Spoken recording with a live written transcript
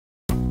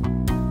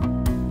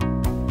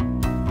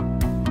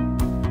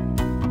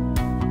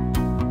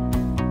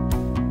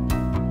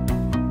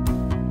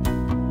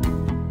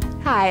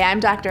Hi, I'm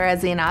Dr.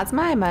 Azin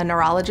Azma. I'm a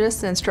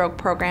neurologist and stroke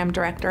program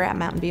director at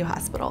MountainView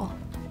Hospital.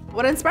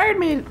 What inspired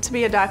me to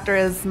be a doctor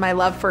is my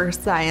love for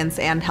science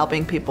and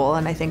helping people,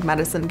 and I think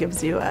medicine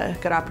gives you a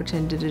good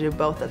opportunity to do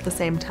both at the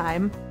same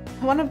time.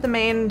 One of the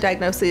main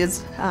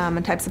diagnoses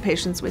and types of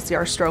patients we see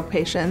are stroke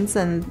patients,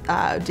 and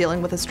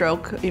dealing with a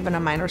stroke, even a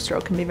minor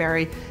stroke, can be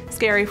very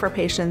scary for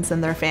patients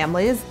and their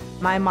families.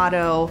 My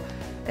motto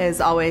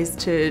is always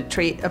to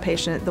treat a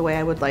patient the way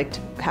I would like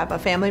to have a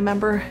family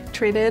member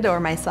treated or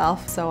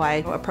myself. So I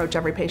approach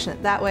every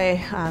patient that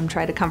way,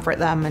 try to comfort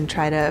them and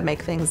try to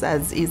make things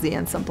as easy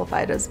and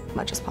simplified as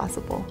much as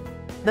possible.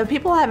 The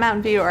people at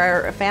MountainView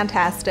are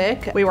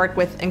fantastic. We work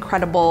with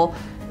incredible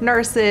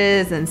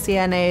nurses and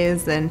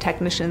CNAs and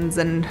technicians,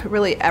 and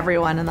really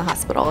everyone in the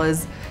hospital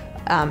is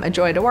a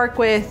joy to work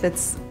with.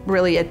 It's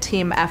really a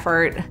team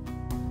effort.